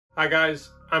Hi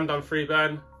guys, I'm Dan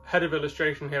Freeburn, Head of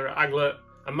Illustration here at Aglet,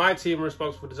 and my team are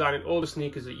responsible for designing all the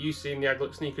sneakers that you see in the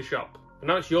Aglet sneaker shop. But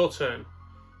now it's your turn.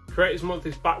 Creators Month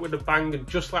is back with a bang, and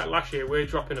just like last year, we're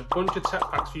dropping a bunch of tech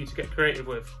packs for you to get creative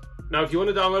with. Now if you want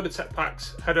to download the tech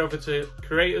packs, head over to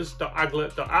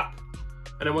creators.aglet.app,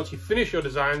 and then once you finish your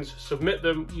designs, submit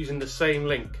them using the same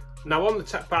link. Now on the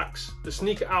tech packs, the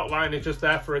sneaker outline is just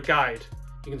there for a guide.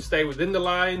 You can stay within the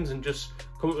lines and just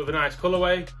come up with a nice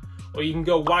colourway, or you can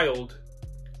go wild,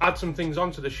 add some things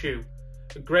onto the shoe.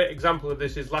 A great example of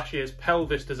this is last year's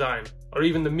pelvis design, or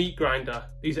even the meat grinder.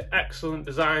 These are excellent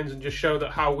designs and just show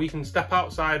that how we can step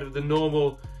outside of the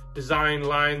normal design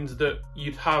lines that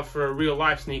you'd have for a real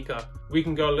life sneaker. We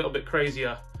can go a little bit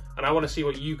crazier, and I want to see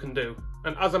what you can do.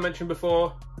 And as I mentioned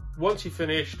before, once you've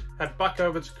finished, head back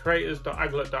over to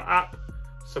creators.aglet.app,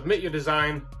 submit your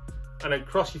design, and then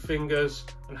cross your fingers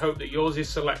and hope that yours is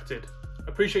selected.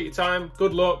 Appreciate your time,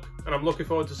 good luck, and I'm looking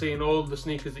forward to seeing all the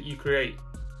sneakers that you create.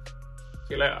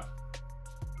 See you later.